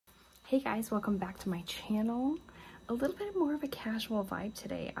Hey guys, welcome back to my channel. A little bit more of a casual vibe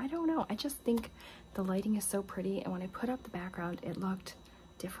today. I don't know, I just think the lighting is so pretty, and when I put up the background it looked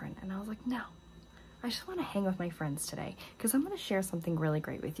different, and I was like, no, I just want to hang with my friends today because I'm going to share something really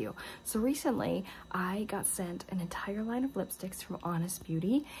great with you. So recently I got sent an entire line of lipsticks from Honest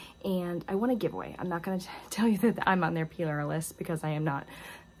Beauty, and I want a giveaway. I'm not going to tell you that I'm on their PR list because I am not.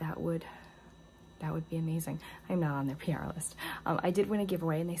 That would be amazing. I'm not on their PR list. I did win a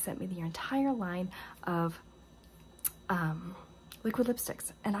giveaway, and they sent me their entire line of liquid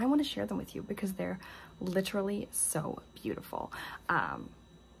lipsticks, and I want to share them with you because they're literally so beautiful.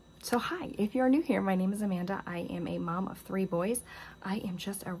 So hi, if you're new here, my name is Amanda. I am a mom of 3 boys. I am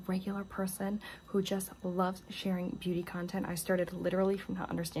just a regular person who just loves sharing beauty content. I started literally from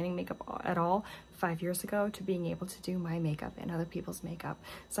not understanding makeup at all 5 years ago to being able to do my makeup and other people's makeup.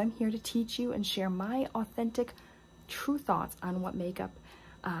 So I'm here to teach you and share my authentic, true thoughts on what makeup,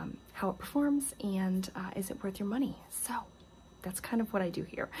 how it performs, and is it worth your money? So that's kind of what I do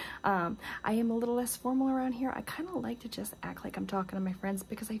here. I am a little less formal around here. I kind of like to just act like I'm talking to my friends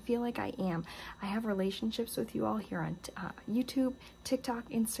because I feel like I am. I have relationships with you all here on YouTube, TikTok,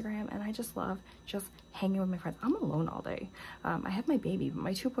 Instagram, and I just love just hanging with my friends. I'm alone all day. I have my baby, but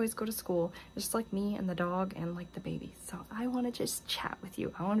my 2 boys go to school. It's just like me and the dog and like the baby. So I want to just chat with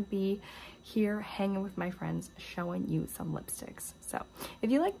you. I want to be here hanging with my friends, showing you some lipsticks. So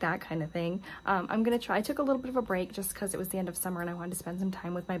if you like that kind of thing, I'm going to try. I took a little bit of a break just because it was the end of summer and I wanted to spend some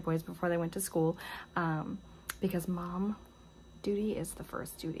time with my boys before they went to school, because mom duty is the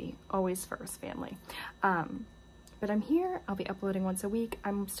first duty, always first, family. But I'm here. I'll be uploading once a week.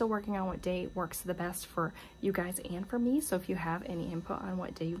 I'm still working on what day works the best for you guys and for me. So if you have any input on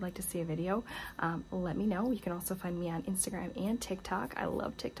what day you'd like to see a video, let me know. You can also find me on Instagram and TikTok. I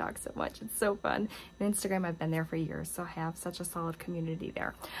love TikTok so much. It's so fun. And Instagram, I've been there for years, so I have such a solid community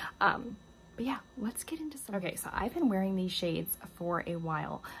there. But yeah, let's get into some. Okay, so I've been wearing these shades for a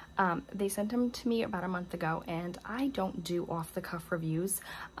while. They sent them to me about a month ago, and I don't do off-the-cuff reviews.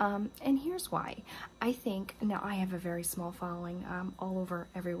 And here's why. I think, now I have a very small following all over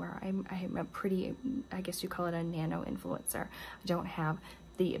everywhere. I'm a pretty, I guess you call it a nano influencer. I don't have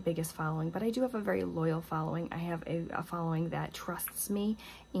the biggest following, but I do have a very loyal following. I have a following that trusts me,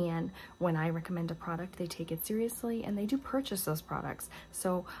 and when I recommend a product, they take it seriously, and they do purchase those products.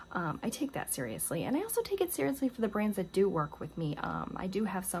 So I take that seriously, and I also take it seriously for the brands that do work with me. I do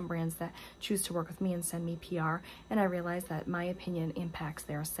have some brands that choose to work with me and send me PR, and I realize that my opinion impacts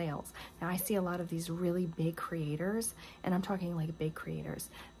their sales. Now I see a lot of these really big creators, and I'm talking like big creators,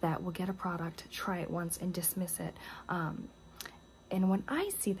 that will get a product, try it once, and dismiss it. And when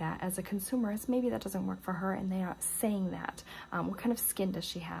I see that as a consumerist, maybe that doesn't work for her, and they are saying that. What kind of skin does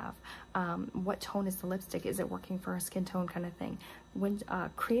she have? What tone is the lipstick? Is it working for her skin tone, kind of thing? When a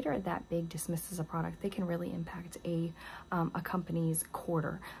creator that big dismisses a product, they can really impact a company's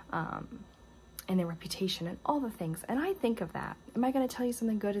quarter, and their reputation and all the things. And I think of that. Am I going to tell you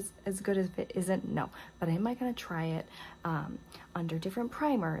something good as good as it isn't? No. But am I going to try it under different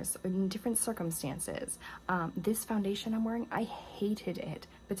primers, in different circumstances? This foundation I'm wearing, I hated it.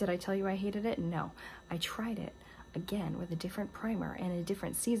 But did I tell you I hated it? No. I tried it again with a different primer and a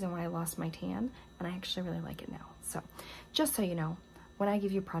different season when I lost my tan, and I actually really like it now. So just so you know, when I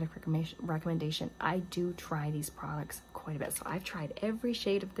give you a product recommendation, I do try these products quite a bit. So I've tried every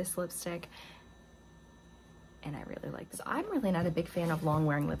shade of this lipstick, and I really like this. I'm really not a big fan of long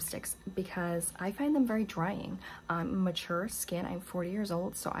wearing lipsticks because I find them very drying. Mature skin, I'm 40 years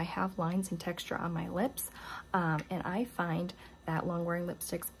old, so I have lines and texture on my lips, and I find that long wearing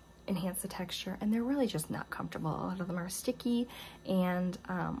lipsticks enhance the texture, and they're really just not comfortable. A lot of them are sticky, and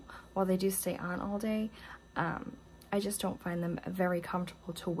while they do stay on all day, I just don't find them very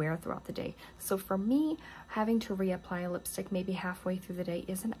comfortable to wear throughout the day. So for me, having to reapply a lipstick maybe halfway through the day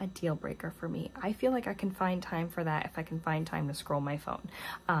isn't a deal breaker for me. I feel like I can find time for that if I can find time to scroll my phone.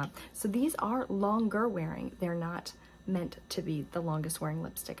 So these are longer wearing. They're not meant to be the longest wearing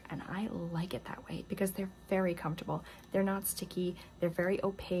lipstick, and I like it that way because they're very comfortable. They're not sticky. They're very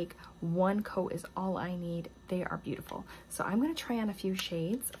opaque. One coat is all I need. They are beautiful. So I'm going to try on a few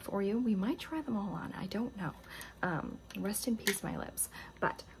shades for you. We might try them all on. I don't know. Rest in peace, my lips.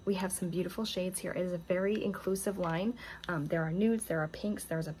 But we have some beautiful shades here. It is a very inclusive line. There are nudes, there are pinks,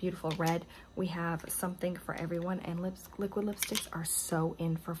 there's a beautiful red. We have something for everyone, and liquid lipsticks are so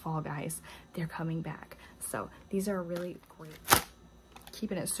in for fall, guys. They're coming back. So these are really great.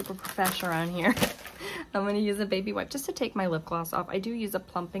 Keeping it super professional around here. I'm going to use a baby wipe just to take my lip gloss off. I do use a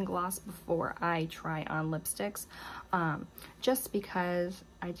plumping gloss before I try on lipsticks, just because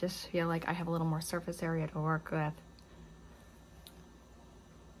I just feel like I have a little more surface area to work with.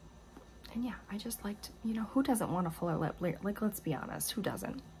 And yeah, I just liked, you know, who doesn't want a fuller lip? Like, let's be honest, who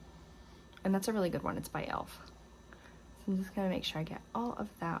doesn't? And that's a really good one. It's by e.l.f. So I'm just gonna make sure I get all of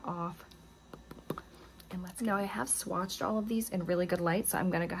that off. And let's go. Now I have swatched all of these in really good light, so I'm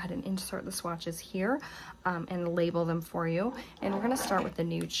gonna go ahead and insert the swatches here and label them for you. And we're gonna start with the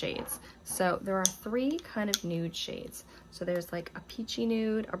nude shades. So there are 3 kind of nude shades. So there's like a peachy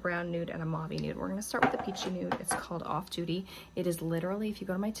nude, a brown nude, and a mauve nude. We're gonna start with the peachy nude. It's called Off Duty. It is literally, if you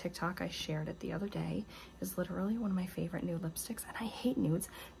go to my TikTok, I shared it the other day, is literally one of my favorite nude lipsticks. And I hate nudes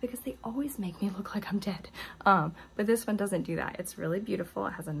because they always make me look like I'm dead. But this one doesn't do that. It's really beautiful.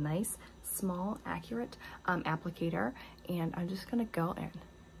 It has a nice, small, accurate applicator. And I'm just gonna go in.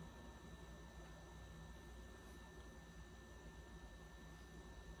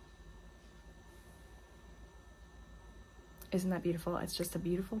 Isn't that beautiful? It's just a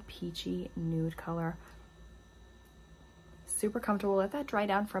beautiful peachy nude color. Super comfortable. Let that dry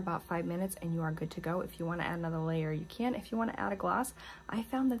down for about 5 minutes and you are good to go. If you want to add another layer, you can. If you want to add a gloss, I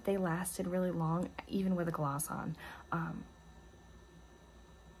found that they lasted really long, even with a gloss on.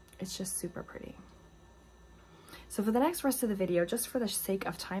 It's just super pretty. So for the next rest of the video, just for the sake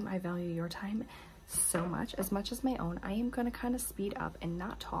of time, I value your time so much as my own, I am going to kind of speed up and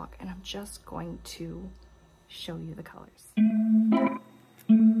not talk, and I'm just going to show you the colors.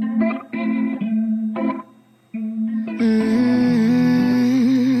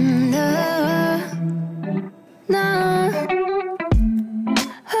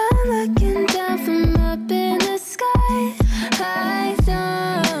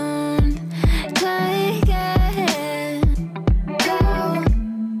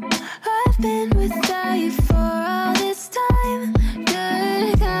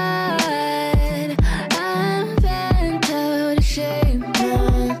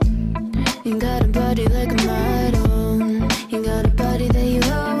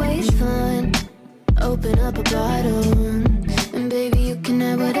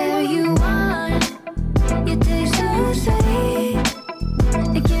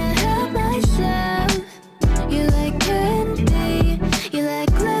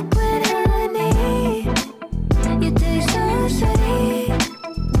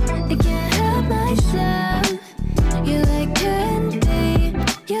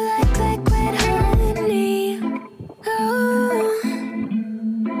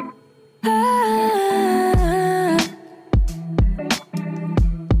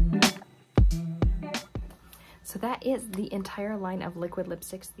 So that is the entire line of liquid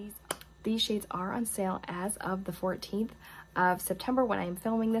lipsticks. These shades are on sale as of the 14th of September when I am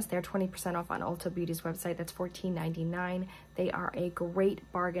filming this. They're 20% off on Ulta Beauty's website. That's $14.99. They are a great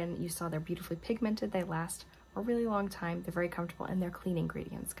bargain. You saw they're beautifully pigmented. They last a really long time. They're very comfortable and they're clean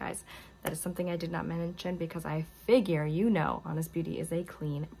ingredients, guys. That is something I did not mention because I figure you know Honest Beauty is a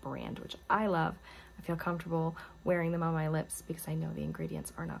clean brand, which I love. I feel comfortable wearing them on my lips because I know the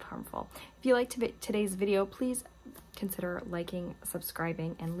ingredients are not harmful. If you liked today's video, please consider liking,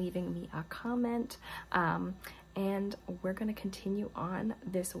 subscribing, and leaving me a comment. And we're going to continue on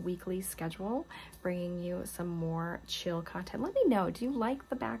this weekly schedule, bringing you some more chill content. Let me know, do you like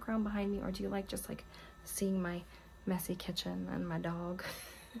the background behind me, or do you like just like seeing my messy kitchen and my dog?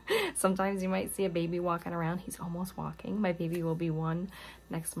 Sometimes you might see a baby walking around. He's almost walking. My baby will be 1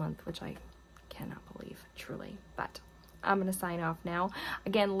 next month, which I cannot believe, truly. But I'm gonna sign off now.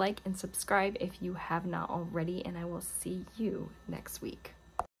 Again, like and subscribe if you have not already, and I will see you next week.